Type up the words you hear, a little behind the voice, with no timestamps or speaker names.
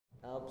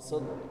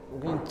So we're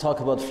going to talk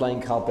about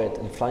Flyingcarpet,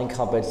 and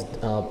Flyingcarpet is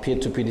a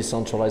peer-to-peer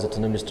decentralized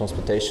autonomous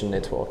transportation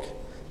network.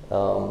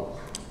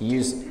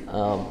 Use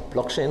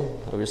blockchain,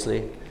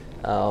 obviously,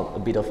 a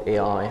bit of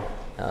AI,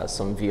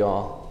 some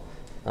VR.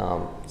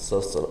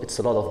 So it's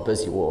a lot of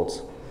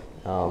buzzwords.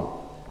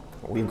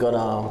 We've got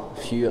a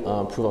few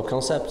proof of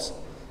concepts.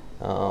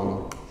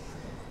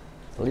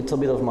 A little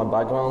bit of my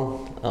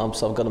background.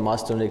 So I've got a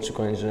master in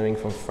electrical engineering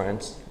from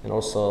France, and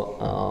also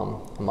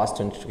a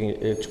master in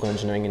electrical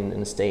engineering in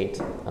the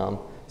States,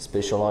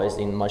 specialized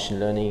in machine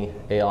learning,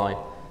 AI,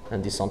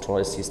 and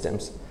decentralized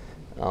systems.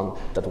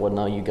 That what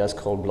now you guys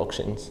call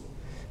blockchains.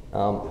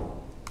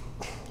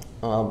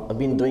 I've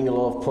been doing a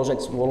lot of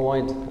projects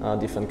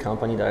worldwide, different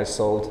companies that I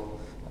sold,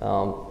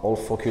 all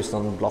focused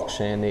on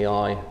blockchain,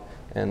 AI,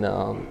 and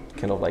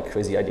kind of like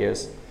crazy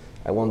ideas.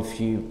 I won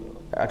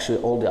actually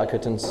all the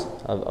hackathons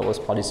I was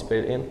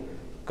participating in,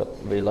 got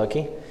very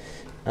lucky.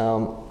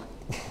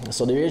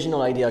 So the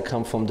original idea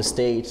came from the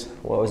States,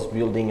 where I was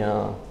building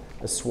a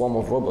swarm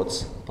of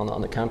robots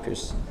on the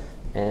campus.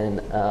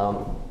 And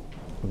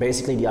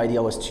basically the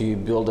idea was to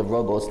build the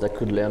robots that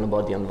could learn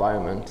about the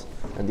environment.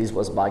 And this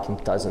was back in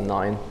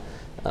 2009.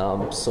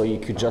 So you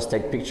could just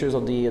take pictures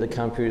of the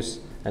campus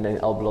and then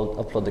upload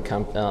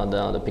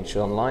the picture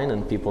online,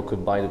 and people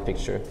could buy the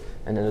picture,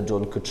 and then the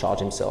drone could charge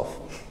himself.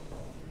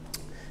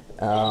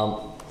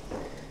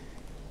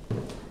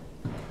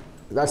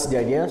 That's the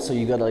idea. So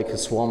you got like a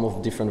swarm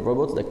of different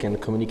robots that can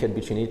communicate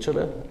between each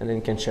other and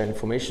then can share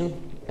information,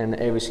 and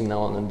everything now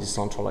on a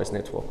decentralized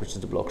network, which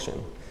is the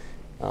blockchain.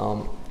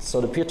 So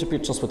the peer-to-peer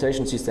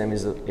transportation system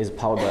is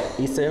powered by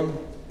Ethereum,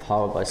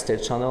 powered by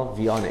State Channel,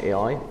 VR, and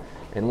AI.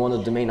 And one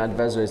of the main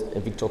advisors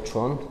is Victor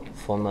Tron,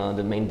 from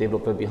the main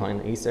developer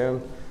behind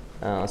Ethereum,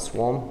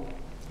 Swarm,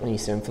 and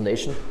Ethereum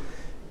Foundation.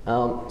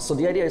 So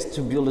the idea is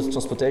to build a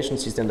transportation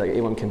system that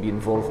everyone can be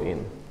involved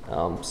in.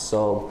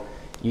 So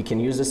you can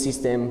use the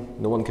system,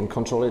 no one can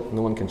control it,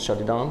 no one can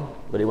shut it down,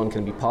 but everyone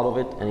can be part of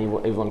it, and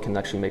everyone can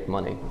actually make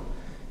money.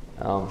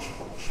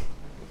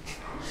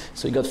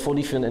 So you got 4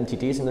 different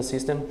entities in the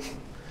system.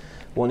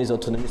 One is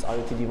autonomous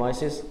IoT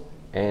devices,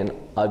 and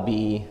I'll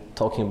be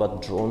talking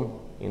about drone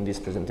in this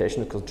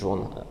presentation because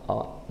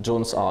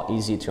drones are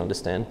easy to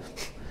understand.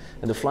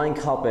 And the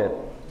Flyingcarpet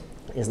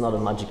is not a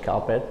magic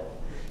carpet.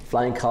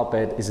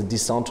 Flyingcarpet is a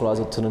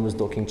decentralized autonomous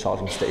docking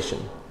charging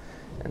station.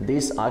 And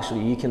this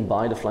actually, you can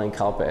buy the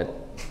Flyingcarpet.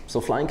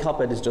 So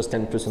Flyingcarpet is just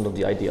 10% of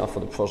the idea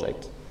for the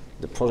project.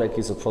 The project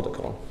is a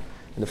protocol.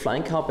 And the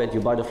Flyingcarpet,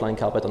 you buy the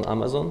Flyingcarpet on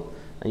Amazon,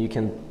 and you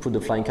can put the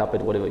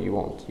Flyingcarpet whatever you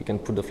want. You can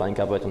put the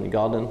Flyingcarpet on the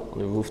garden, on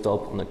the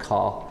rooftop, on the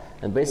car,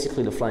 and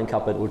basically the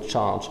Flyingcarpet will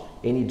charge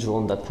any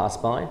drone that pass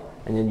by,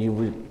 and then you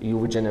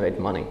will generate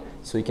money.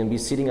 So you can be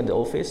sitting at the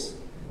office,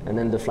 and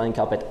then the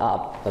Flyingcarpet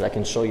app that I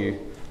can show you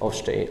off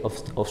stage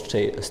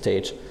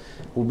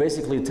will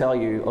basically tell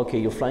you, okay,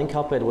 your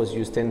Flyingcarpet was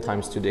used 10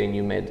 times today and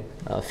you made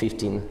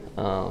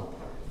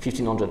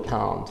 1,500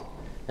 pounds.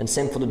 And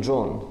same for the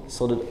drone.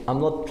 So I'm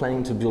not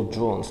planning to build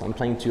drones, I'm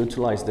planning to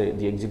utilize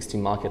the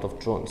existing market of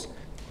drones.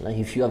 Like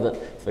if you have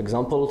for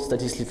example,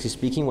 statistically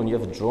speaking, when you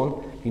have a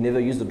drone, you never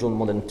use the drone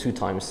more than 2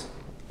 times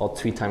or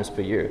 3 times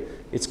per year.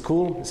 It's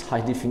cool, it's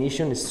high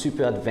definition, it's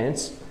super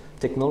advanced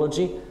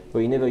technology, but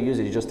you never use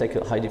it. You just take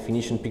a high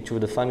definition picture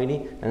with the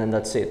family, and then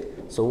that's it.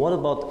 So what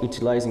about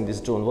utilizing this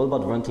drone? What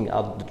about renting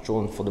out the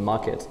drone for the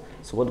market?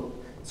 So what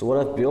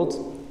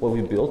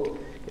we built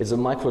is a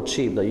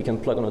microchip that you can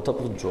plug on the top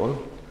of the drone,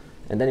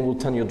 and then it will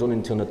turn your drone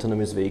into an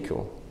autonomous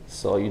vehicle.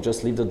 So you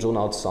just leave the drone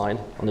outside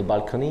on the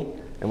balcony,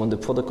 and when the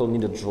protocol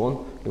needs a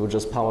drone, it will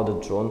just power the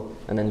drone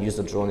and then use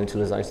the drone,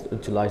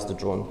 utilize the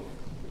drone.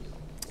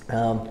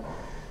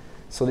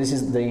 So this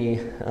is the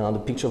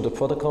picture of the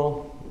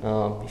protocol.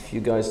 If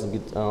you guys are a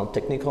bit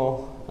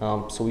technical,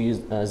 so we use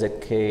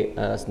ZK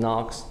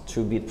SNARKs,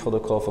 2-bit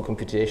protocol for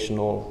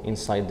computational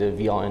inside the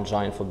VR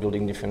engine for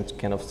building different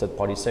kind of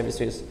third-party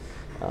services.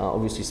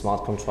 Obviously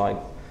smart contract,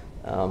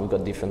 we've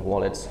got different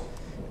wallets.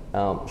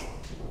 I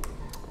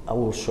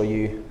will show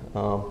you.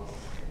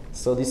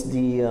 So this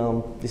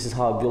is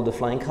how I build the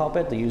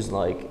Flyingcarpet. They use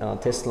like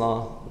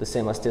Tesla, the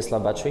same as Tesla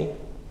battery,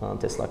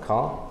 Tesla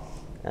car,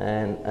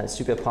 and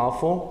super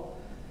powerful.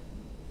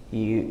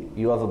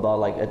 You have about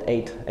like at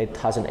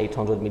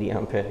 8,800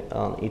 milliampere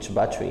on each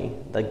battery.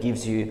 That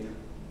gives you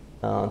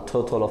a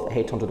total of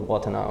 800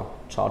 watt an hour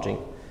charging.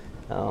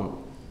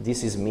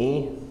 This is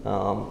me.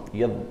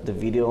 You have the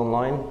video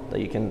online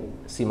that you can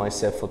see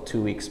myself for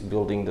 2 weeks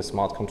building the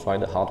smart contract,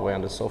 the hardware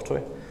and the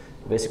software,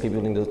 basically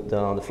building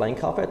the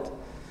Flyingcarpet.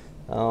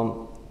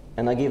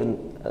 And I gave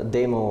a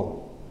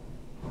demo.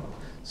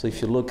 So if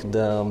you look at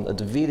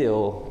the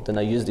video, then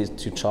I used it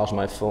to charge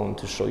my phone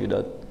to show you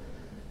that.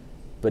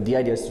 But the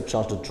idea is to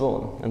charge the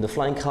drone, and the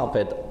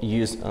Flyingcarpet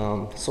use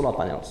solar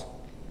panels.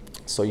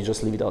 So you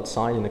just leave it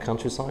outside in the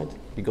countryside,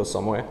 you go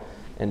somewhere,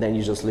 and then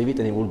you just leave it,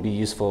 and it will be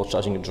used for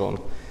charging a drone.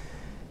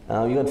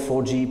 You got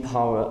 4G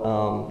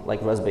power,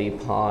 like Raspberry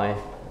Pi.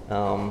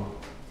 I'm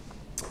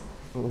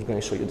going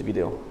to show you the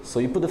video. So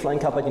you put the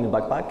Flyingcarpet in the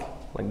backpack,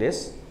 like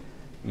this.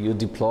 You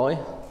deploy,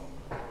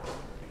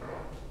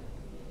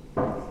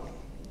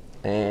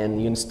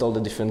 and you install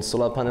the different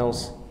solar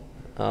panels.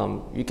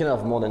 You can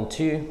have more than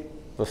 2,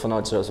 but for now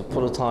it's just a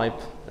prototype.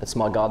 It's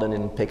my garden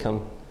in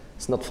Peckham.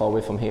 It's not far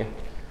away from here.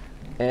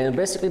 And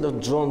basically the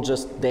drone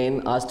just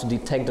then has to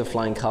detect the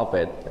flying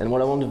carpet. And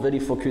what I want to really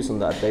focus on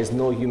that, there is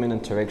no human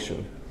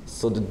interaction.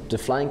 So the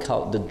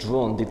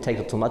drone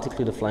detects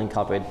automatically the flying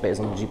carpet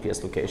based on the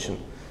GPS location.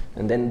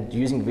 And then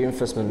using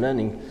reinforcement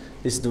learning,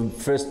 this is the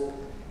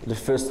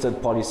first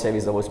third-party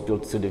service that was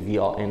built to the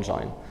VR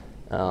engine.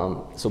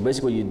 So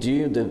basically what you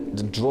do,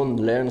 the drone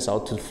learns how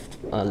to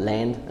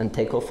land and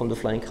take off from the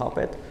flying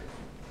carpet.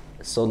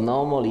 So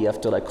normally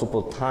after like a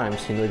couple of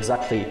times, you know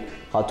exactly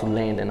how to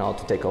land and how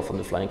to take off from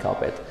the flying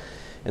carpet.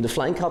 And the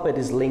flying carpet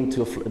is linked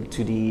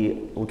to the,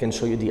 we can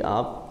show you the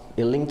app.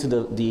 It linked to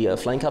the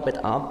flying carpet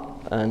app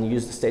and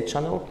use the state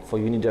channel for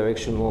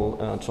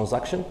unidirectional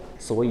transaction.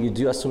 So what you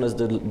do, as soon as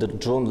the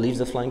drone leaves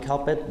the flying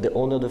carpet, the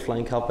owner of the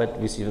flying carpet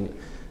receives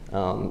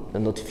a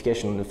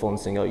notification on the phone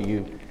saying, oh,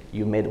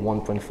 you made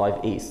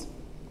 1.5 ETH,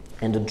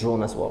 and the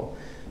drone as well.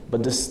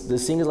 But the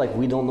thing is, like,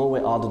 we don't know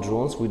where are the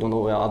drones, we don't know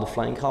where are the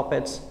flying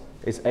carpets.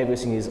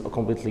 Everything is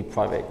completely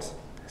private.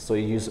 So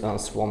you use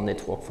Swarm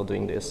network for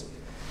doing this.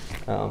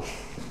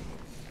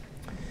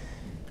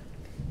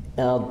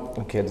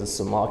 Okay, this is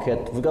the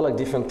market. We've got like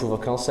different proof of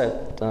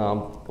concept.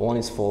 One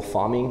is for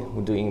farming.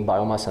 We're doing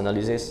biomass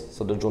analysis,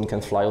 so the drone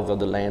can fly over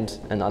the land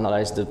and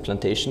analyze the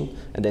plantation,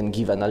 and then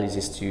give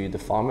analysis to the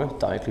farmer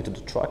directly to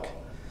the truck.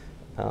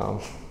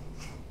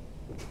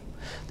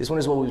 This one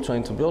is what we're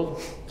trying to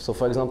build. So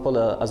for example,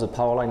 as a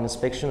power line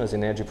inspection, as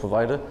an energy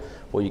provider,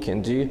 what you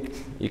can do,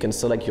 you can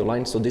select your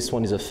line. So this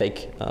one is a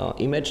fake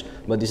image,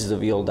 but this is the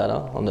real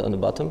data on the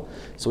bottom.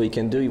 So what you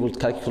can do, you will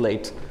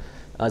calculate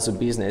as a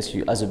business,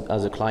 as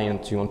a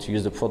client, you want to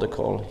use the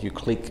protocol, you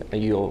click,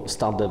 you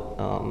start the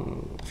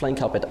Flying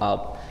Carpet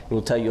app. It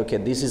will tell you, okay,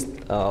 this is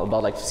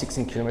about like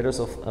 16 kilometers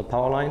of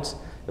power lines.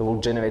 It will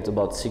generate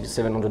about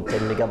 710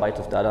 megabytes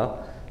of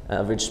data,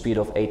 average speed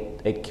of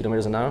 8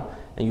 kilometers an hour.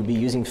 And you'll be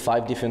using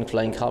 5 different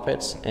flying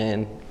carpets,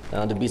 and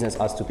the business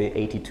has to pay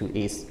 82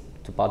 ETH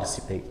to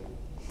participate.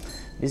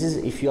 This is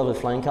if you have a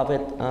flying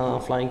carpet,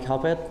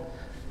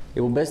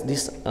 it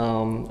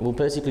will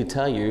basically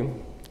tell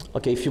you,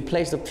 okay, if you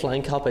place the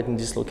flying carpet in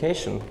this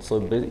location, so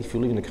if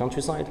you live in the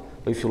countryside,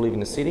 or if you live in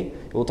the city,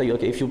 it will tell you,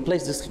 okay, if you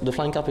place the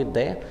flying carpet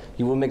there,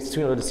 you will make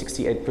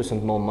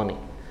 368% more money.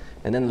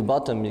 And then at the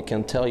bottom, it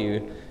can tell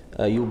you,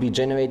 you'll be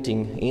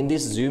generating, in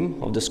this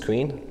zoom of the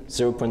screen,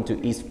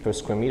 0.2 ETH per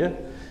square meter,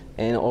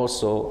 and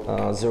also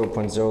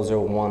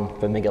 0.001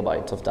 per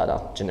megabyte of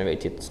data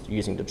generated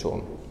using the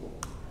drone.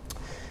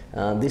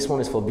 This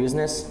one is for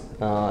business,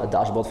 a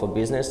dashboard for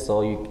business.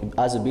 So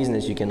as a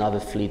business, you can have a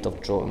fleet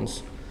of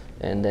drones,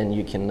 and then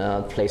you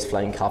can place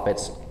flying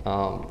carpets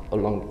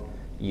along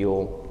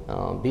your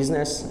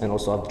business and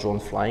also have drone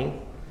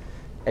flying.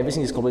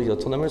 Everything is completely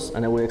autonomous,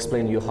 and I will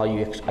explain to you how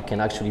you can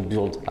actually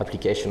build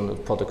application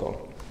of protocol.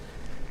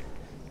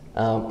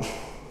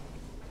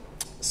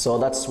 So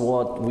that's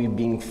what we've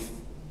been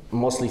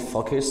mostly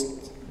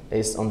focused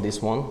is on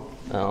this one.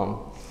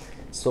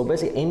 So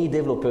basically any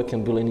developer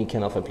can build any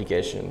kind of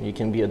application. You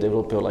can be a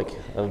developer like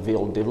a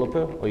real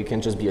developer, or you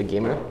can just be a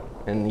gamer,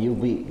 and you'll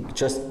be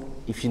just,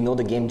 if you know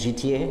the game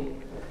GTA,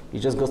 you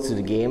just go to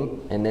the game,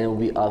 and then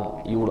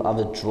you will have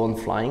a drone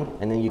flying,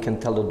 and then you can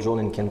tell the drone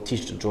and can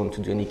teach the drone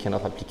to do any kind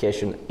of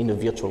application in the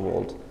virtual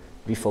world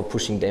before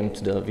pushing them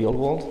to the real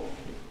world.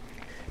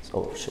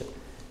 So, oh shit.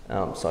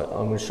 Sorry,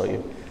 I'm going to show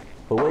you.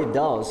 But what it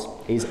does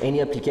is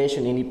any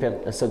application, any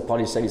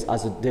third-party service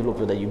as a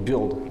developer that you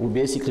build will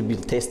basically be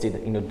tested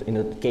in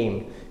a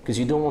game, because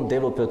you don't want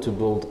developer to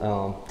build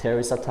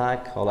terrorist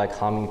attack or like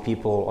harming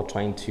people or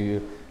trying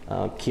to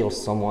kill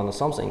someone or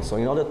something. So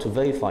in order to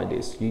verify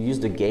this, you use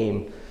the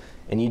game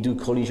and you do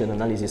collision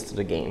analysis to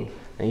the game.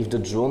 And if the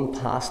drone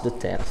passed the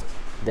test,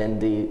 then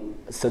the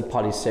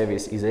third-party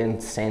service is then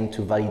sent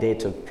to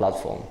validator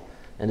platform.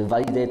 And the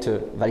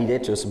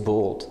validators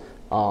board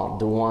are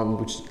the one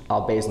which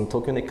are based on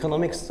token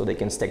economics, so they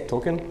can stake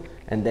token,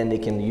 and then they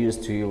can use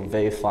to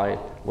verify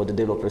what the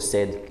developer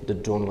said the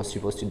drone was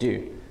supposed to do.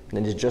 And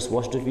then they just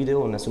watch the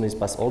video, and as soon as it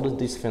passes all the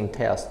different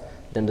tests,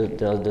 then the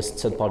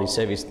third-party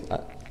service,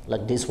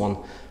 like this one,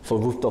 for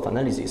rooftop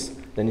analysis,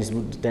 then is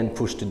then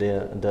pushed to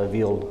the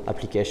real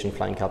application,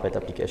 Flying Carpet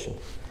application.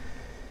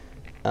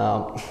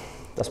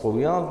 That's what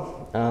we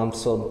are.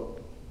 So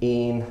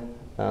in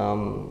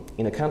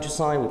a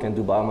countryside, we can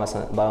do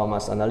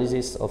biomass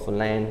analysis of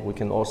land. We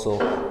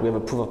have a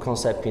proof of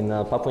concept in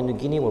Papua New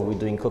Guinea where we're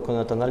doing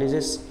coconut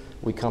analysis.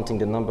 We're counting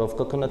the number of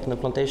coconut in the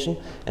plantation,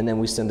 and then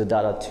we send the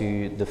data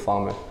to the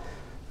farmer.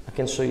 I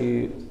can show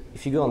you,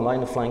 if you go online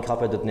to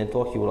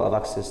flyingcarpet.network, you will have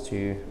access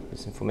to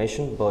this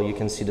information, but you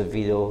can see the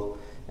video,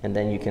 and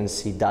then you can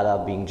see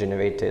data being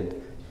generated,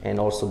 and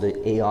also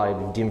the AI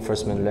with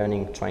reinforcement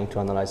learning trying to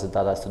analyze the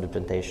data to the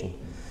plantation.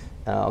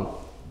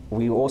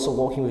 We're also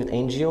working with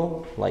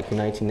NGO, like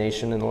United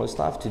Nations and all that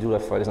stuff, to do,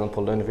 like, for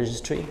example, land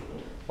registry,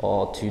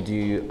 or to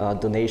do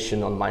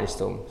donation on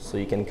milestone. So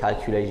you can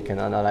calculate, you can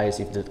analyze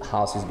if the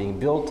house is being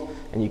built,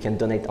 and you can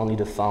donate only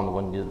the fund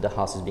when the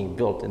house is being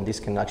built. And this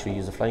can actually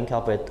use the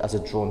Flyingcarpet as a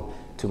drone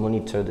to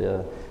monitor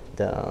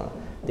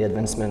the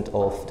advancement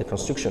of the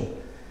construction.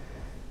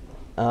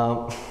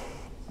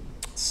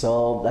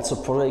 So that's a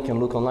project you can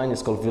look online.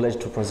 It's called Village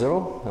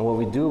 2.0, and what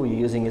we do, we're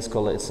using it's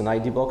an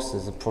ID box.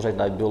 It's a project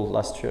I built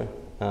last year,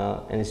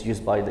 and it's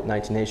used by the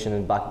United Nations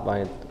and backed by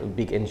a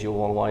big NGO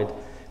worldwide.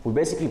 We're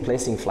basically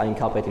placing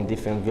Flyingcarpet in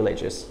different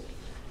villages,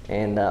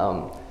 and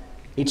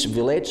each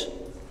village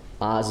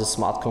has a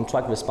smart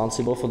contract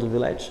responsible for the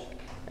village.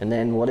 And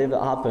then whatever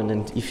happened,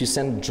 and if you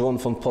send a drone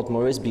from Port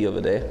Moresby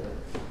over there,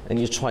 and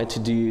you try to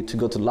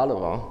go to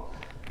Lalora,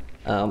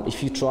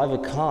 if you drive a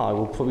car, it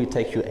will probably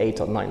take you 8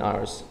 or 9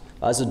 hours.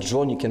 As a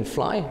drone, you can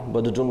fly,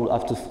 but the drone will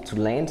have to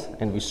land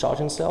and recharge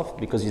himself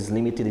because it's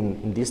limited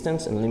in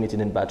distance and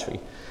limited in battery.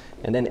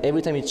 And then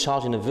every time you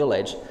charge in a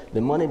village,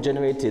 the money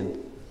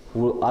generated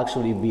will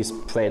actually be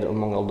spread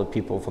among all the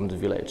people from the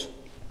village.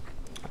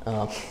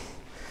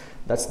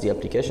 That's the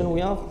application we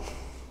have.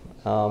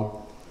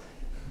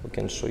 We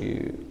can show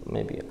you,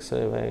 maybe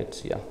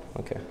accelerate, yeah,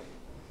 okay.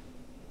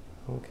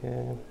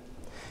 Okay.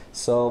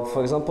 So,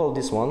 for example,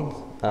 this one,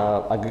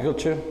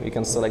 agriculture, you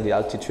can select the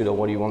altitude of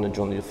what you want the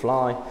drone to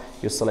fly,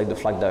 you select the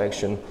flight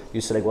direction,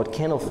 you select what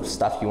kind of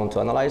stuff you want to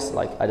analyze,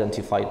 like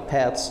identified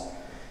pets,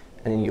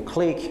 and then you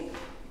click,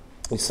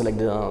 you select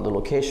the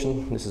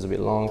location, this is a bit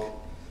long,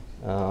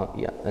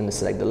 yeah, and you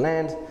select the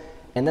land,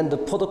 and then the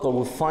protocol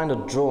will find a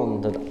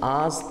drone that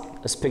has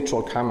a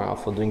spectral camera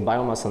for doing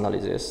biomass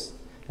analysis,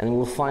 and it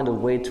will find a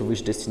way to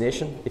reach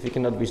destination. If it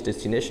cannot reach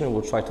destination, it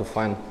will try to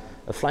find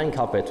a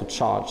Flyingcarpet to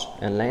charge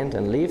and land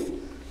and leave,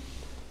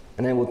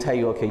 and then we'll tell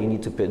you, okay, you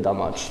need to pay that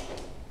much.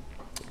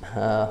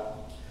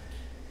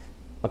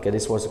 Okay,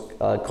 this was,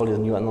 I call it a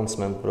new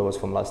announcement, but it was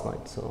from last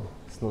night, so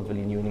it's not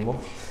really new anymore.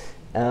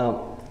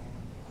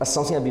 That's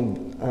something I've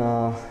been,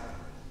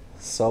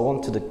 so I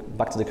went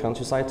back to the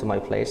countryside, to my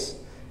place,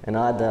 and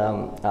I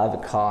have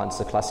a car. It's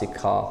a classic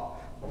car.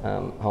 I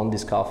own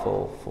this car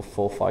for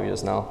 4 or 5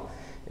 years now.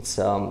 It's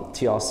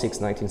TR6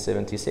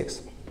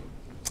 1976.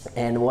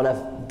 And what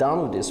I've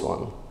done with this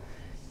one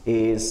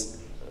is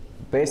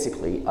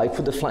basically I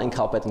put the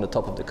Flyingcarpet on the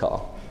top of the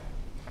car.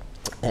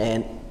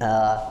 And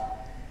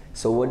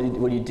so what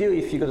you do,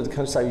 if you go to the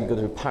countryside, you go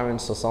to your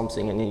parents or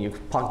something, and then you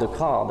park the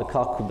car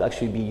could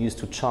actually be used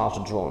to charge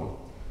the drone.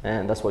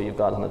 And that's what you've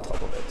got on the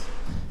top of it.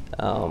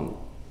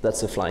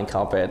 That's a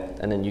Flyingcarpet,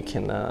 and then you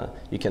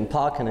can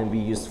park and then be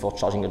used for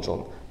charging a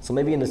drone. So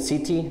maybe in the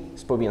city,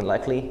 it's probably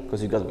unlikely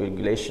because you've got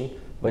regulation,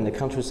 but in the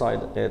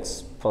countryside,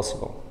 it's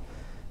possible.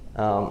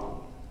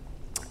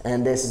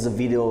 And this is a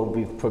video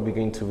we're probably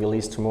going to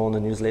release tomorrow in the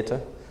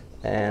newsletter,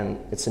 and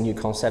it's a new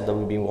concept that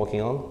we've been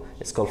working on.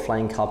 It's called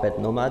Flyingcarpet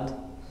Nomad.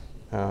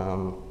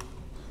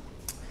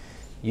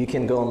 You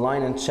can go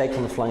online and check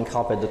on the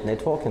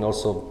flyingcarpet.network and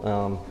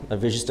also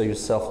register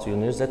yourself to your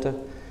newsletter.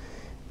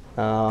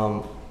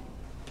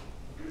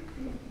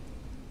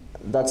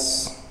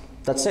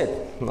 That's it.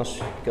 I'm not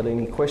sure if you got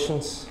any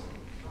questions.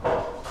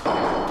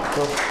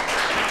 Cool.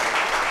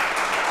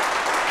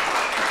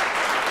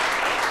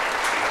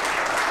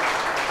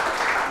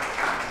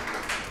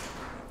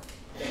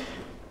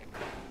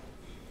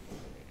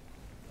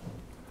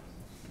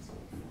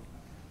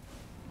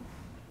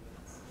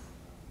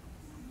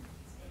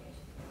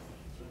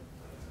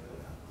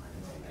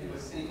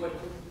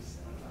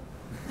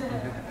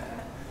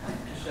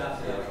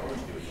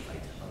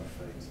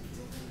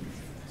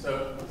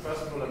 So,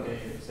 first of all, let me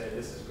say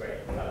this is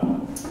great.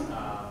 It's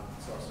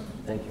awesome.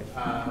 Thank you.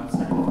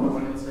 Second of all, I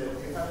wanted to say,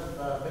 we have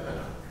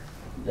Vimana.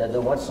 The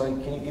what? Sorry,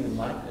 can you give it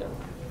mic there?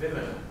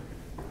 Vimana.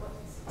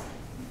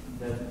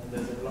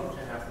 There's a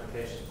blockchain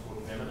application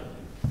called Vimana.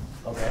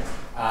 Okay.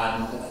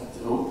 And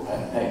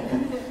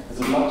there's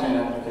a blockchain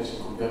application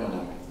called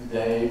Vimana.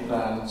 They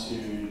plan to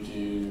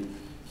do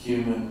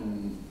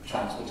human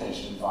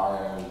transportation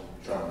via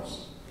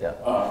drones,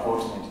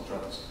 automated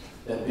drones.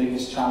 Their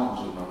biggest challenge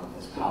at the moment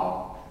is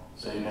power.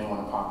 So you may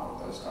want to partner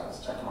with those guys.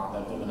 Check them out.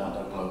 They're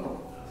Global.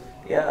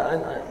 Yeah,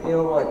 and you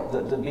know what?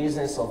 The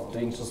business of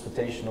doing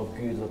transportation of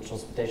goods or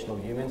transportation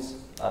of humans,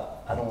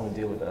 I don't want to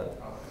deal with that.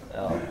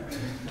 I mean,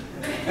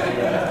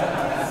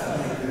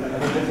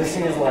 the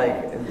thing is,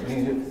 like,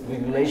 the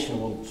regulation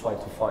will try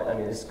to fight. I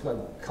mean, it's going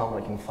to come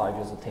like in 5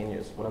 years or 10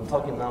 years. What I'm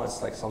talking now,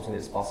 it's like something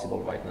that's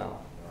possible right now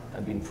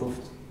and been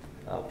proved.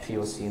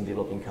 POC in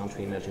developing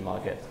country, emerging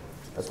market.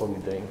 That's what we're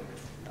doing.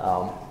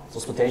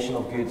 Transportation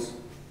of goods,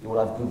 you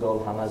will have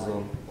Google,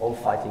 Amazon, all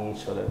fighting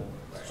each other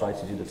to try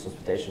to do the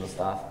transportation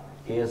stuff.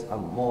 Here's,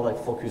 I'm more like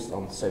focused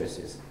on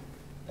services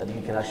that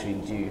you can actually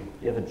do.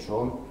 You have a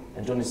drone,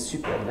 and drone is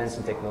super advanced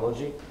in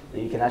technology, that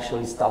you can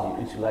actually start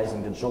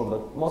utilizing the drone,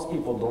 but most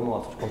people don't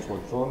know how to control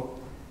a drone,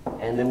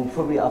 and they will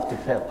probably have to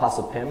pass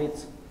a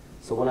permit.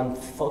 So what I'm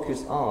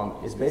focused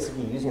on is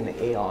basically using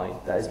the AI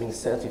that is being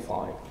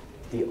certified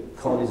the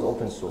code is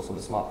open source on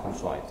the smart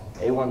contract.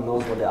 Everyone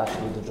knows what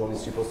actually the drone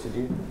is supposed to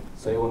do,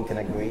 so everyone can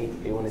agree,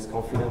 everyone is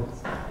confident,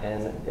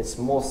 and it's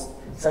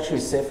actually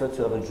safer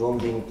to have a drone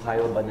being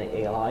piloted by an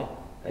AI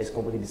that is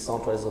completely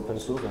decentralized open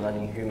source than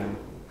having a human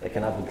that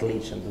can have a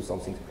glitch and do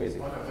something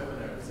crazy.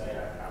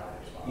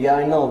 Yeah,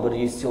 I know, but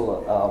you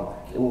still,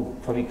 it will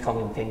probably come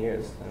in 10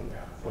 years, and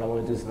what I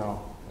want to do is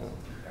now.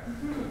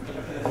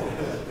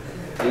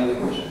 Any other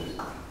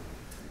questions?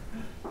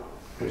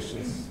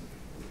 Questions?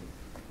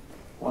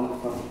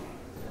 Wonderful.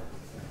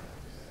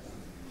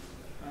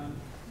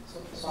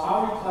 So how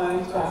are you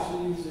planning to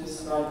actually use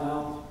this right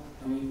now?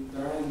 I mean,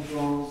 there are any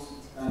drones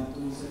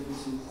doing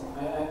services.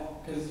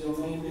 Because your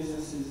main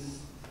business is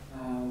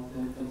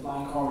the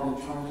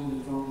Flyingcarpet, charging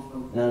the drones.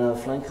 But No,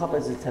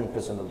 Flyingcarpet is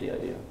 10% of the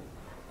idea.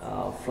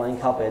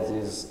 Flyingcarpet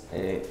is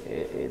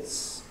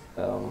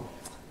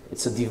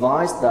it's a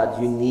device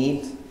that you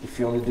need if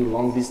you want to do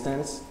long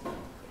distance,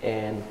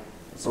 and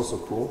it's also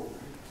cool.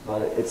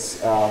 But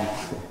it's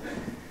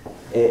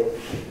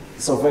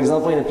so for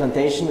example, in a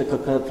plantation, the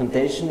coconut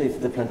plantation, if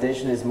the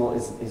plantation is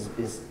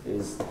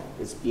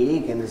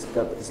big and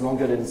it's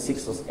longer than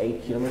 6 or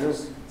 8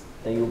 kilometers,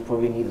 then you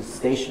probably need a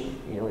station.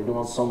 You don't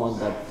want someone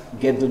that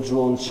get the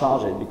drone,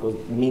 charge it, because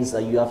it means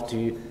that you have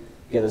to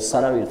get a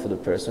salary for the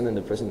person, and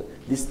the person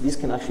this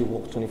can actually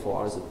work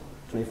 24 hours,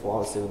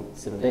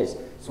 7 days.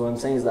 So what I'm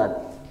saying is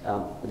that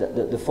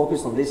the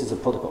focus on this is a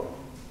protocol,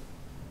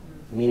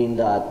 meaning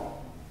that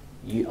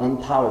you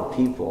empower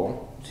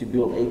people to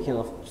build a kind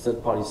of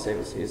third-party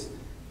services.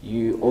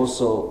 You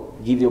also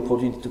give the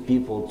opportunity to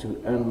people to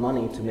earn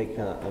money, to make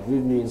a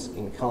revenues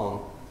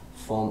income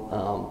from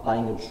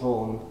buying a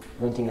drone,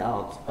 renting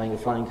out, buying a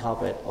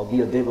Flyingcarpet, or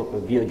be a developer,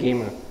 be a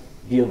gamer,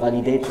 be a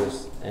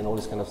validators, and all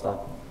this kind of stuff.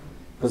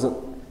 Because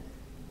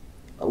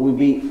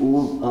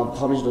we'll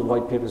publish the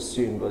white paper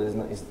soon, but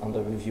it's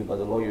under review by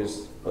the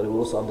lawyers. But we'll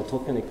also have the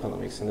token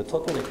economics, and the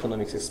token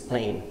economics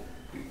explain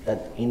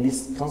that in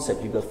this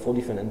concept you've got 4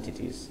 different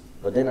entities.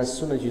 But then as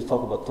soon as you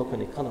talk about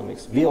token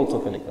economics, real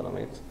token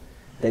economics,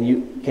 then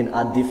you can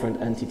add different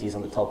entities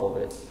on the top of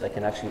it that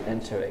can actually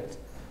interact,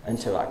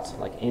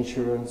 like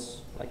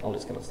insurance, like all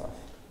this kind of stuff.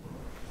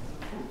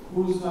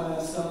 who's going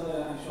to sell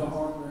the actual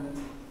hardware?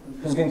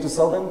 Who's going to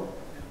sell them?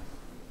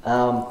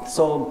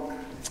 So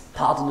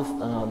part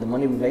of the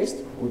money we raised,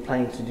 we're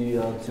planning to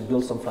do to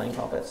build some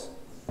Flyingcarpets.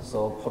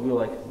 So probably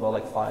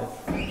about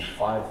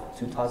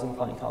 2,000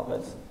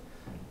 Flyingcarpets.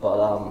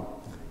 But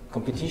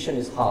competition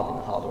is hard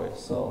in hardware,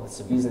 so it's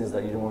a business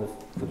that you don't want to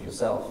put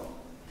yourself.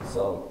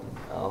 So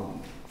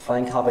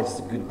Flyingcarpet is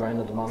a good brand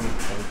at the moment,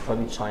 and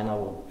probably China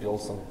will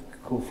build some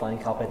cool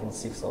Flyingcarpet in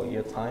 6 or 8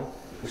 years time.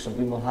 Which I'm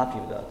really not happy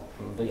with that.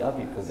 I'm very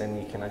happy because then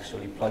you can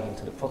actually plug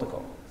into the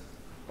protocol.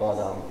 But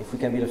if we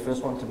can be the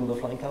first one to build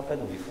a Flyingcarpet, it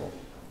would be cool.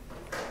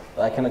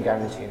 But I cannot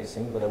guarantee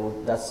anything,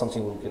 but that's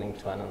something we're getting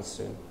to announce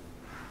soon.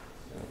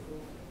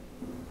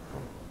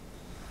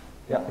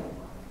 Yeah.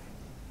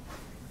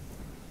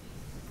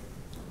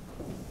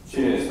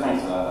 Cheers,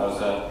 thanks for that. That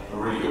was a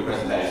really good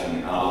presentation,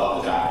 and I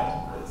love the jacket.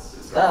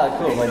 It's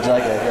Cool, my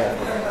jacket, yeah.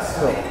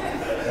 Cool.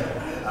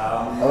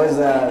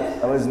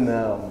 I was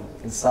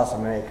in South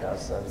America,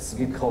 so it's a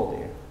bit cold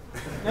here.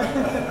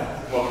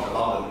 Welcome to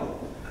London.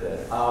 Yeah.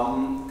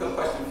 Got a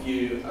question for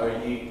you. I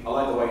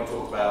like the way you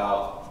talked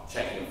about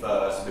checking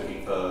first,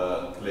 looking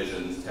for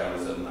collisions,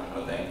 terrorism, that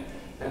kind of thing.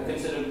 Have you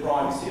considered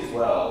privacy as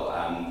well,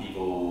 and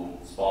people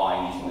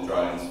spying using the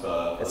drones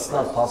for... It's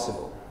not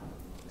possible.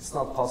 It's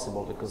not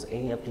possible because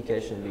any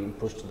application being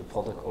pushed to the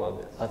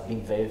protocol have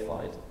been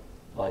verified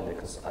by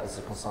as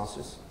a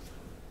consensus.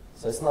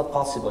 So it's not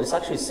possible. It's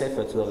actually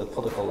safer to have a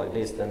protocol like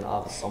this than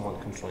have someone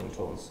controlling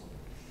drones.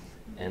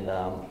 And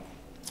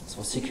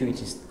so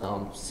security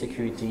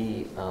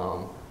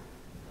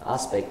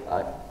aspect,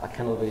 I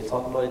cannot really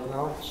talk about it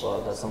now,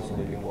 but that's something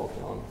we've been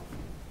working on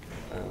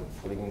and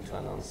we're going to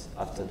announce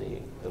after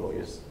the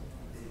lawyers.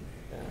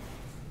 Yeah.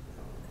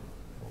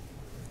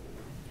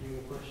 Any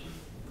more questions?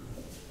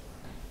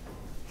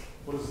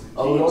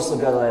 Oh, we also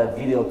got a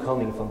video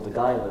coming from the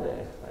guy over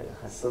there.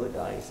 I saw the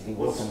guy. He's been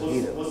working on the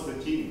video. What's the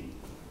team?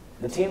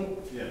 The team?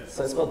 Yeah.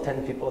 So it's about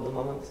 10 people at the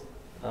moment.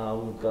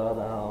 We've got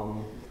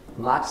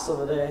Max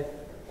over there.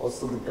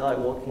 Also the guy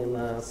working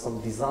on some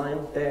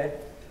design there.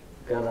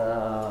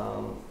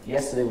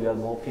 Yesterday we had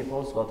more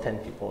people, it's about 10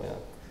 people, yeah.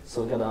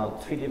 So we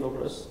got 3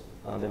 developers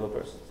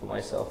for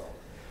myself.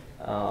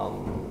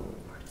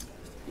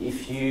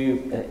 If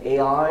you,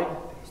 AI,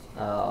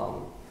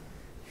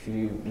 if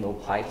you know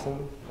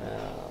Python,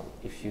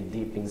 if you're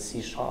deep in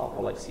C#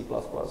 or like C++,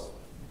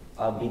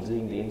 I'll be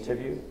doing the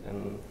interview,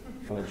 and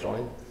if you want to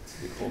join,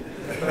 it'd be cool.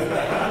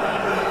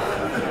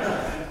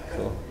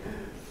 Cool.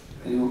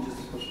 Anyone just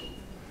a question?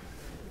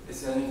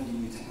 Is there any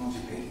new technology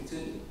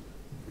patented in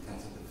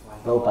terms of the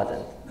flying? No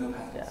patent. No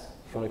patents? Yeah.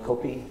 If you want a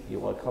copy, you're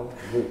welcome.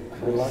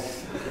 Good luck.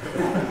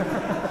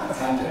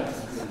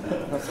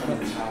 Not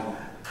something in China.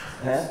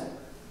 Huh?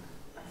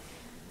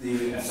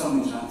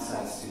 Someone in China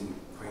decides to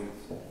create.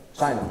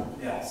 China.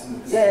 Yeah,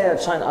 Yeah,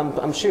 China.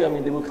 I'm sure. I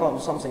mean, they will come up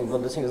with something.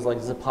 But the thing is,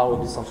 like, the power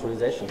of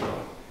decentralization.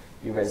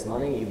 You raise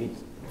money, you beat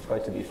try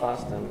to be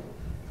fast. And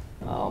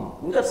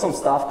we've got some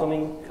stuff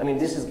coming. I mean,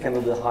 this is kind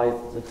of the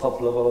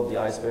top level of the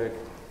iceberg,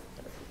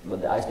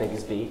 but the iceberg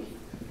is big.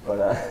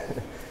 But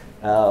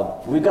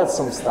we've got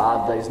some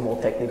stuff that is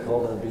more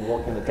technical, that has been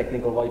working on the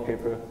technical white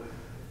paper.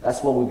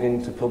 That's what we're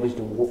going to publish,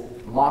 the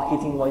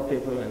marketing white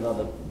paper and not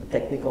the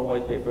technical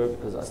white paper,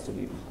 because it has to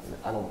be,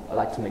 I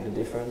like to make the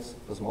difference,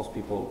 because most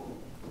people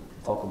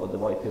talk about the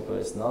white paper,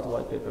 it's not a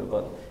white paper,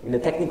 but in the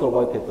technical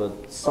white paper,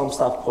 some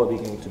stuff probably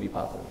going to be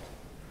patented.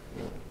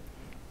 Yeah.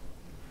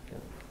 Yeah.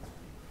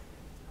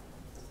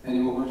 Any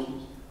more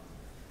questions?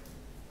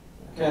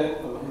 Okay,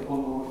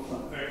 one more.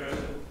 Very good.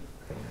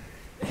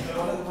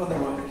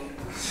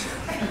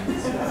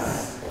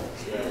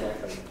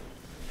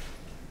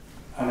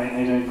 I mean,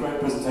 they did a great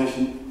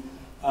presentation.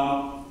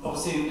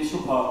 Obviously, in the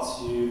initial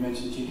parts, you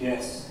mentioned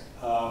GPS.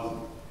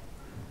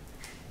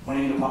 When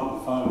are you going to partner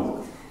with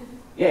phone?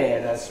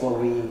 Yeah, that's what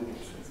we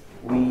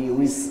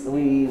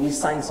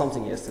signed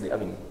something yesterday. I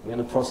mean, we're in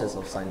the process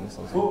of signing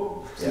something.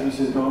 Cool. Yeah.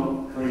 Signature's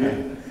gone. Very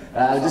good.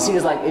 The thing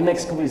is, like, it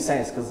makes complete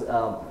sense because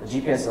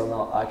GPS are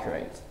not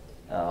accurate.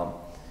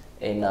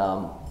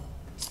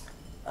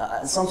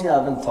 Something I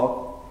haven't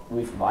talked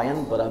with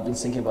Ryan, but I've been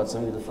thinking about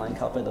something with the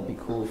Flyingcarpet that'd be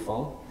cool with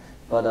phone.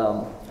 But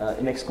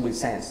it makes complete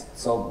sense.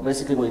 So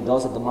basically, what it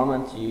does at the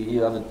moment,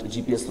 you have a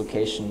GPS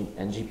location,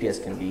 and GPS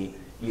can be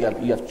you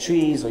have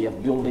trees or you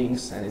have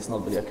buildings, and it's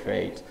not very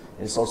accurate.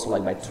 And it's also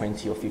like by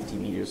 20 or 50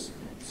 meters.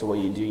 So what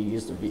you do, you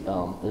use the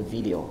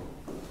video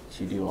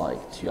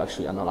to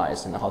actually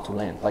analyze and how to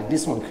land. Like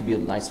this one could be a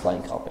nice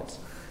Flyingcarpet.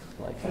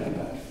 Like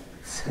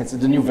it's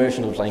the new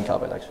version of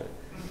Flyingcarpet actually.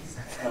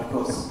 Of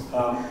course.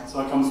 So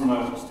I come from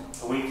a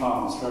wheat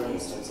farm in Australia,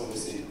 so it's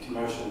obviously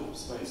commercial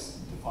space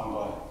defined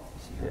by,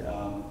 I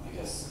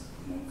guess,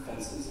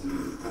 fences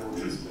and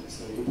borders. But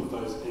so you can put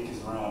those acres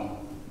around,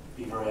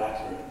 be very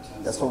accurate. In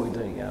terms That's what we're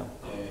doing, yeah.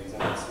 Yeah,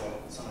 exactly. So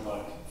something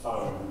like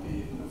phone would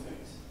be a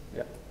perfect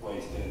way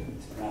to get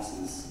it to the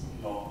masses,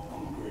 not on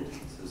the grid, so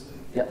to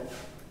speak. Yeah.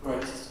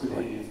 Great. It's good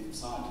that you've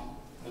signed.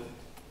 Perfect.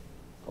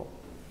 Cool.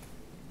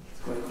 It's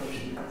a great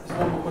question. There's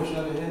one more question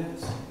over here.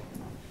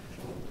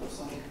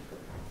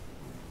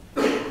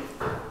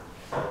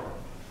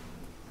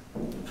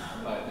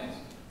 Right, thanks.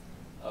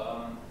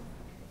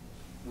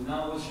 We're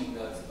now watching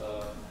that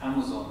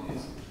Amazon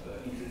is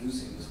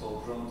introducing this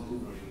whole drone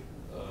delivery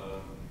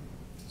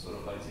sort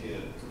of idea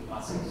to the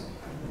masses.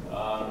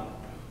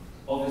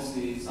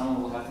 Obviously,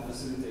 someone will have to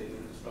facilitate the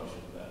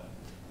infrastructure for that.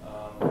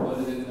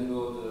 Whether they're going to go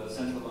the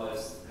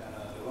centralized kind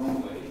of the wrong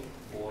way,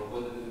 or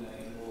whether they're going to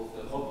involve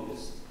the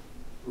hobbyist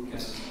who can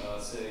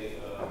say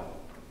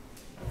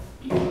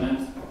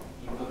implement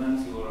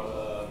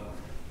your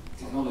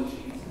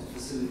technology to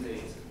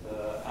facilitate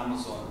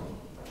Amazon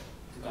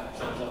to kind of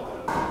charge up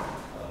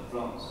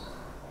drones.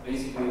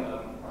 Basically,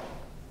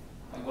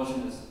 my question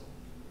is,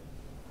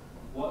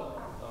 what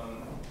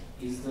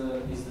is the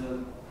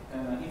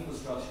kind of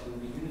infrastructure will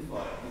be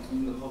unified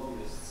between the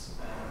hobbyists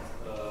and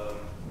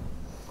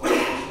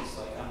corporations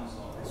like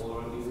Amazon, or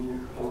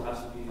it will have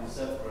to be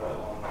separate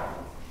on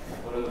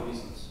whatever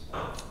reasons?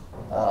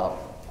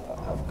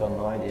 I've got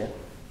no idea.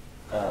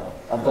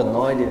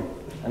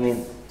 I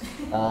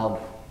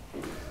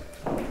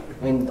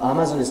mean,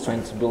 Amazon is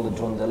trying to build a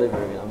drone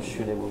delivery. I'm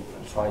sure they will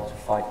try to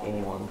fight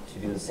anyone to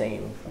do the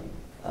same.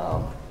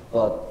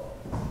 But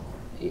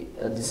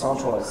a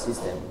decentralized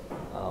system,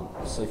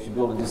 so if you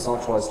build a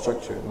decentralized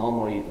structure,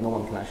 normally no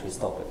one can actually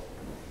stop it.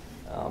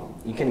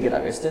 You can get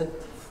arrested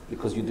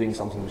because you're doing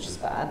something which is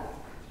bad.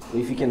 But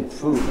if you can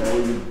prove that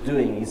what you're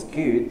doing is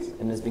good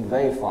and is being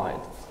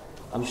verified,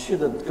 I'm sure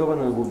that the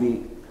government will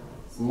be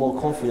more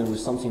confident with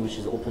something which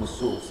is open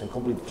source and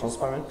completely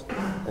transparent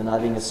than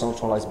having a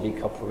centralized big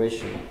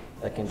corporation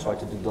that can try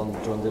to do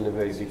drone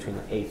delivery between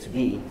A to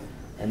B.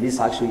 And this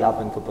actually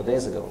happened a couple of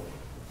days ago.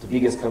 The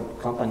biggest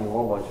company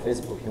worldwide,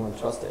 Facebook, no one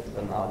trusted,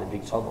 but now they're in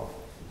big trouble.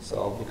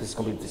 So, because it's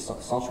completely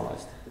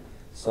centralized.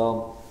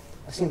 So,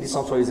 I think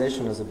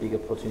decentralization is a big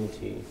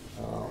opportunity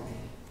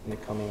in the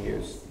coming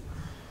years,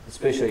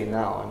 especially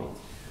now. I mean,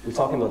 we're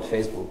talking about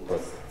Facebook,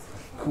 but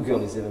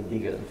Google is even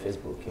bigger than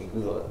Facebook, and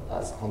Google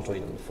has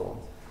Android on the phone.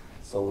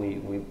 So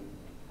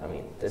I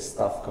mean, there's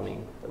stuff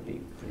coming that'll be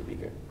pretty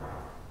bigger.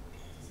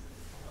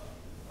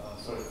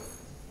 Sorry,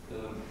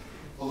 the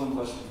following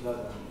question to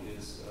that then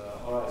is,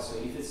 all right, so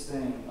if it's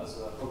staying as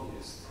a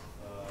hobbyist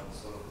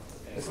sort of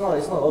thing. It's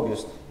not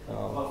obvious.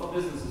 But for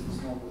businesses, for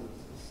small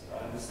businesses, I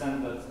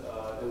understand that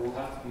there will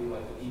have to be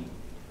like a need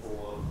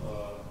for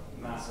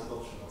mass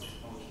adoption of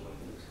technology like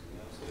this.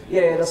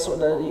 You know, so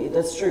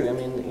that's true. I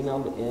mean,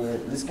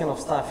 this kind of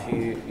stuff,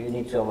 you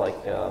need to have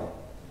like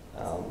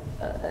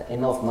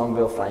enough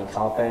number of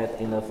Flyingcarpet,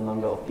 enough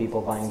number of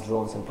people buying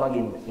drones and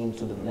plugging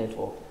into the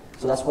network.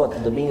 So that's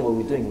what the meaning what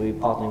we're doing. We're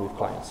partnering with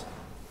clients.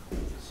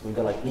 So we've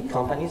got like big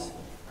companies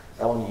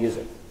that want to use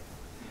it.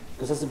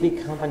 Because as a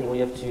big company, what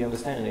you have to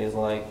understand is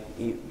like,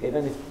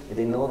 even if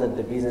they know that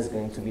the business is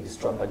going to be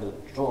destroyed by the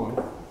drone,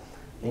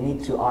 they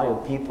need to hire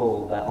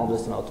people that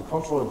understand how to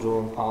control a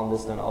drone,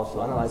 understand how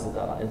to analyze the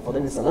data, and for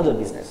them it's another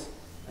business.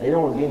 And they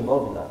don't want to be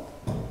involved in that.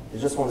 They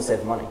just want to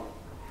save money.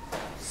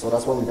 So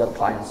that's when we got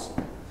clients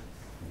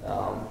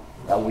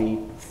that we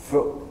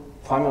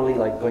primarily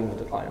like going with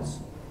the clients.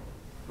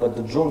 But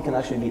the drone can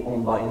actually be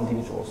owned by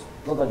individuals,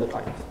 not by the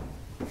client.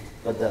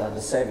 But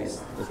the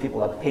service, the people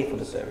that pay for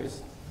the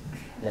service,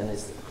 then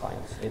it's the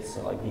clients. It's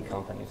like big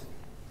companies.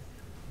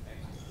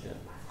 Yeah.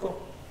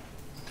 Cool.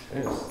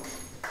 Anyways.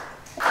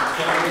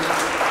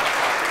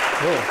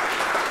 Cool.